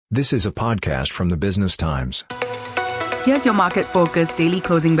This is a podcast from the Business Times. Here's your Market Focus Daily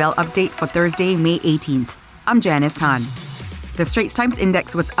Closing Bell update for Thursday, May 18th. I'm Janice Tan. The Straits Times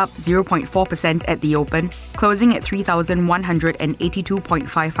Index was up 0.4% at the open, closing at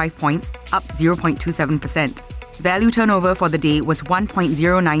 3,182.55 points, up 0.27%. Value turnover for the day was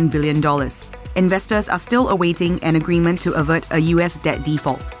 $1.09 billion. Investors are still awaiting an agreement to avert a US debt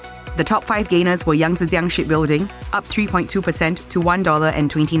default. The top 5 gainers were Yangzijiang Shipbuilding, up 3.2% to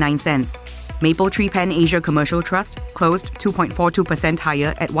 $1.29. Mapletree Pan Asia Commercial Trust closed 2.42%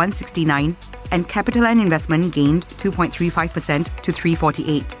 higher at $169, and CapitaLand Investment gained 2.35% to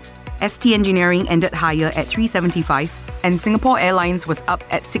 $348. ST Engineering ended higher at $375, and Singapore Airlines was up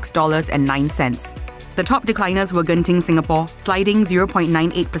at $6.09. The top decliners were Genting Singapore, sliding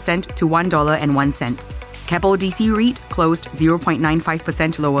 0.98% to $1.01. Keppel DC REIT closed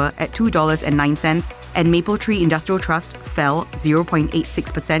 0.95% lower at $2.09, and Mapletree Industrial Trust fell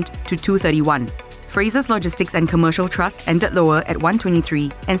 0.86% to $231. Frasers Logistics and Commercial Trust ended lower at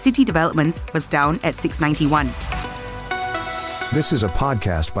 $123, and City Developments was down at $691. This is a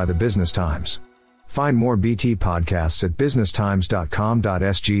podcast by the Business Times. Find more BT podcasts at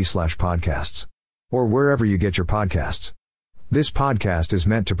businesstimes.com.sg/podcasts or wherever you get your podcasts. This podcast is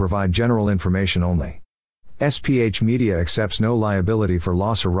meant to provide general information only. SPH Media accepts no liability for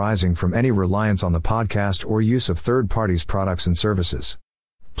loss arising from any reliance on the podcast or use of third parties' products and services.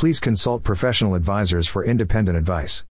 Please consult professional advisors for independent advice.